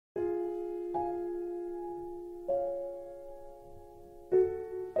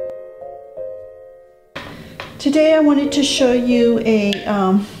Today I wanted to show you a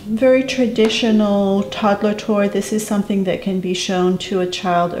very traditional toddler toy. This is something that can be shown to a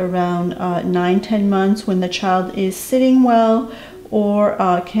child around 9-10 months when the child is sitting well, or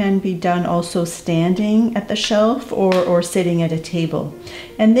can be done also standing at the shelf or sitting at a table.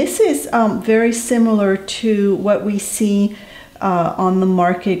 And this is very similar to what we see on the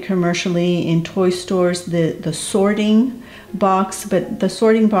market commercially in toy stores, the sorting box, but the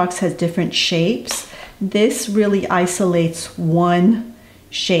sorting box has different shapes. This really isolates one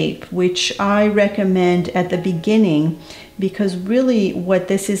shape, which I recommend at the beginning, because really what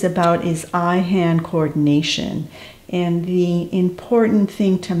this is about is eye-hand coordination. And the important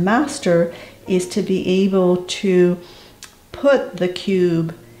thing to master is to be able to put the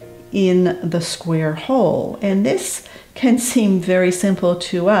cube in the square hole. And this can seem very simple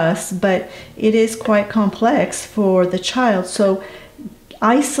to us, but it is quite complex for the child. So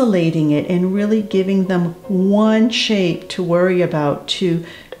isolating it and really giving them one shape to worry about to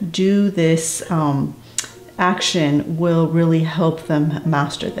do this action will really help them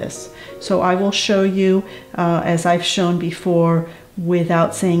master this. So I will show you, as I've shown before,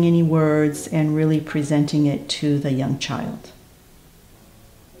 without saying any words and really presenting it to the young child.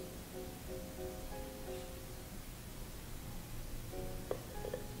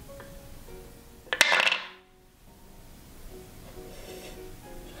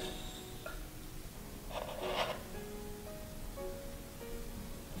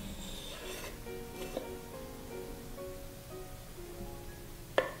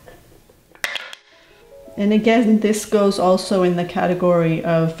 And again, this goes also in the category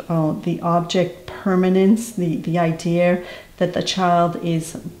of the object permanence, the idea that the child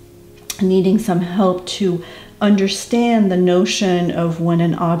is needing some help to understand the notion of when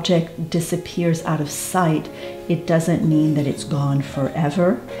an object disappears out of sight, it doesn't mean that it's gone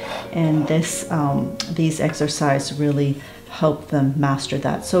forever. And these exercises really help them master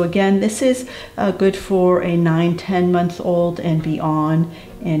that. So again, this is good for a 9-10 month old and beyond,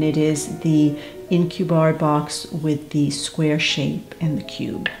 and it is the Imbucare box with the square shape and the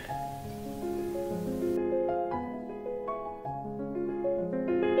cube.